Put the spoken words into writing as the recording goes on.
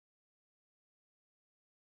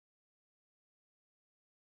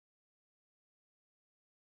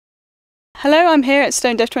Hello, I'm here at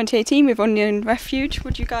Stonedeaf 2018 with Unknown Refuge.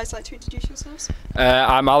 Would you guys like to introduce yourselves?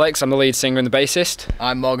 I'm Alex, I'm the lead singer and the bassist.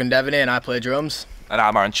 I'm Morgan Devaney and I play drums. And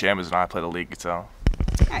I'm Aaron Chambers and I play the lead guitar.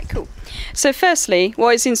 Alright, cool. So firstly,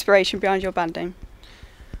 what is the inspiration behind your band name?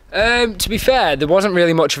 To be fair, there wasn't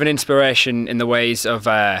really much of an inspiration in the ways of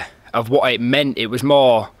what it meant. It was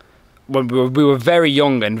more when we were very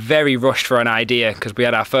young and very rushed for an idea because we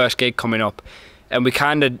had our first gig coming up, and we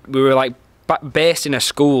were like based in a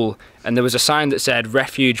school, and there was a sign that said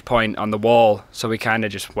Refuge Point on the wall, so we kind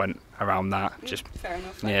of just went around that. Just fair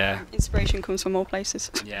enough. Yeah. Inspiration comes from all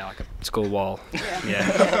places. Yeah, like a school wall. Yeah.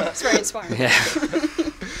 Yeah. It's very inspiring. Yeah.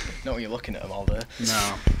 Not when you're looking at them all day.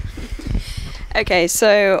 No. Okay,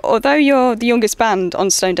 so although you're the youngest band on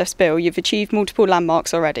Stonedeaf's bill, you've achieved multiple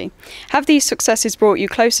landmarks already. Have these successes brought you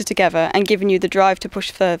closer together and given you the drive to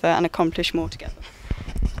push further and accomplish more together?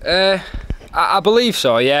 I believe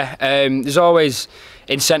so. Yeah. There's always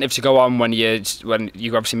incentive to go on when you're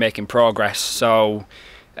obviously making progress. So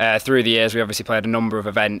through the years, we obviously played a number of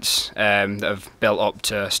events that have built up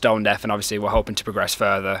to Stonedeaf, and obviously we're hoping to progress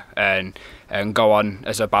further and go on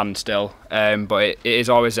as a band still. But it is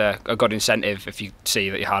always a good incentive if you see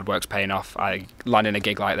that your hard work's paying off. Landing a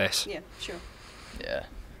gig like this. Yeah, sure.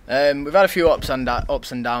 Yeah. We've had a few ups and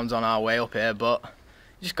downs on our way up here, but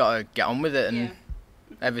you just got to get on with it, and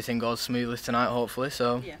everything goes smoothly tonight, hopefully.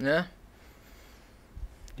 So yeah.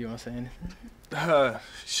 Do you want to say anything?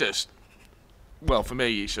 It's just, well, for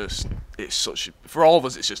me, for all of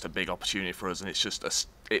us, it's just a big opportunity for us, and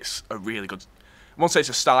it's a really good. I won't say it's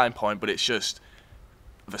a starting point, but it's just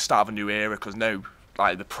the start of a new era, because now,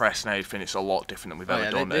 like, the press and everything, it's a lot different than we've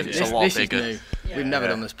ever done. It's a lot bigger. Is new. Yeah. We've never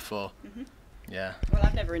done this before. Yeah. Well,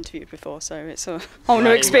 I've never interviewed before, so it's a whole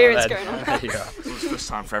new experience going on. It's the first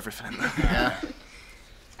time for everything. Yeah.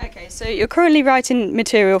 Okay, so you're currently writing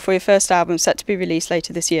material for your first album set to be released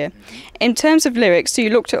later this year. In terms of lyrics, do you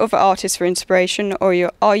look to other artists for inspiration, or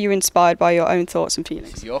are you inspired by your own thoughts and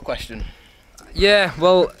feelings? It's your question. Yeah,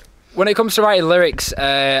 well, when it comes to writing lyrics,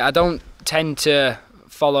 I don't tend to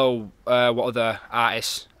follow what other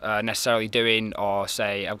artists are necessarily doing, or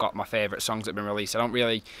say I've got my favourite songs that have been released. I don't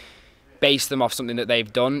really base them off something that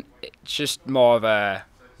they've done. It's just more of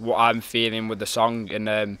what I'm feeling with the song,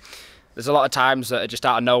 and there's a lot of times that just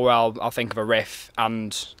out of nowhere I'll think of a riff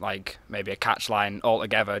and like maybe a catch line all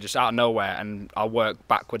together, just out of nowhere, and I'll work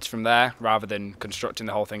backwards from there rather than constructing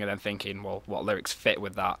the whole thing and then thinking, well, what lyrics fit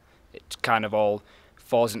with that. It kind of all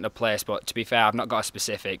falls into place, but to be fair, I've not got a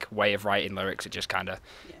specific way of writing lyrics, it just kind of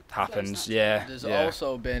happens. Yeah. There's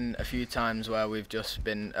also been a few times where we've just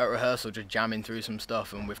been at rehearsal just jamming through some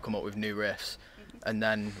stuff, and we've come up with new riffs, and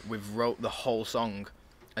then we've wrote the whole song,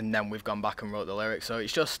 and then we've gone back and wrote the lyrics. So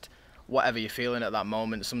it's just whatever you're feeling at that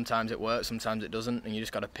moment. Sometimes it works, sometimes it doesn't, and you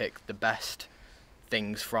just got to pick the best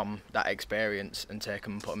things from that experience and take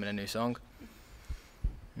them and put them in a new song.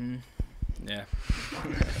 Yeah.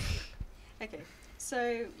 Okay,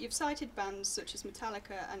 so you've cited bands such as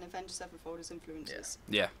Metallica and Avenged Sevenfold as influences.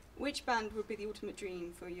 Yeah. Which band would be the ultimate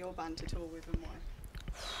dream for your band to tour with, and why?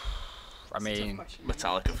 I mean,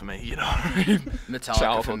 Metallica for me, you know.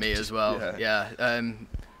 Metallica for me as well. Yeah.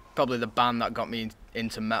 Probably the band that got me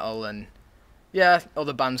into metal, and yeah,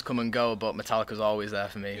 other bands come and go, but Metallica's always there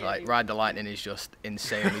for me. Yeah, like Ride the Lightning is just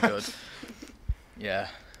insanely good. Yeah.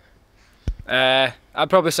 I'd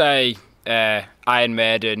probably say Iron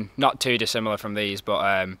Maiden, not too dissimilar from these,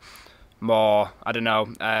 but more, I don't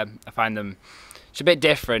know, I find them it's a bit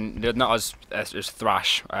different. They're not as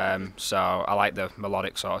thrash, so I like the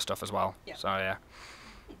melodic sort of stuff as well. Yeah. So yeah.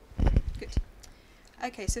 Good.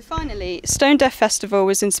 Okay, so finally, Stonedeaf Festival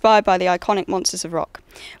was inspired by the iconic monsters of rock.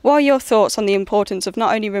 What are your thoughts on the importance of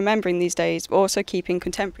not only remembering these days, but also keeping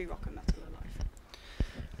contemporary rock and metal alive?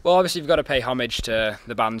 Well, obviously you've got to pay homage to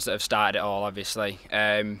the bands that have started it all, obviously.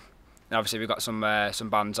 And obviously we've got some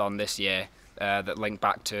bands on this year that link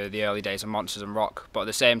back to the early days of monsters and rock, but at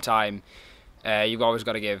the same time, you've always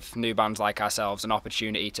got to give new bands like ourselves an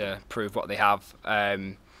opportunity to prove what they have,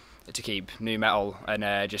 to keep new metal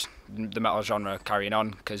and just the metal genre carrying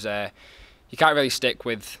on, because you can't really stick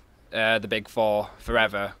with the big four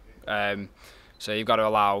forever. So you've got to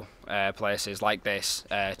allow places like this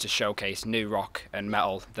to showcase new rock and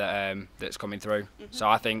metal that's coming through. So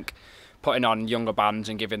I think putting on younger bands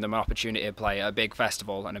and giving them an opportunity to play at a big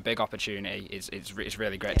festival and a big opportunity is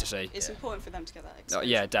really great to see. It's important for them to get that experience.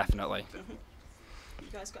 Yeah, definitely. You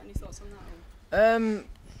guys got any thoughts on that? Or?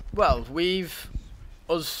 Well,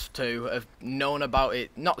 us two have known about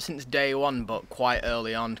it not since day one, but quite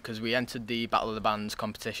early on, because we entered the Battle of the Bands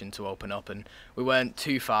competition to open up, and we weren't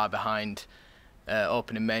too far behind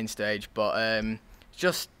opening main stage. But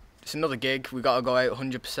it's another gig. We got to go out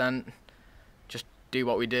 100%. do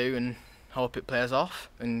what we do and hope it plays off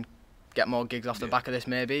and get more gigs off the Yeah. back of this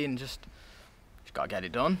maybe, and just got to get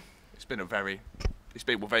it done. We're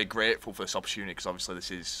very grateful for this opportunity, because obviously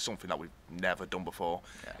this is something that we've never done before.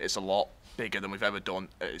 Yeah. It's a lot bigger than we've ever done.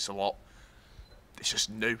 It's just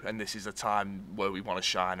new, and this is a time where we want to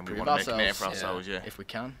shine and we Prove want to make a name ourselves, for ourselves. Yeah. if we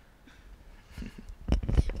can.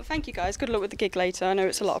 Well, thank you guys. Good luck with the gig later. I know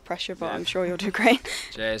it's a lot of pressure, but Yeah. I'm sure you'll do great.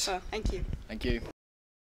 Cheers. Well, thank you. Thank you.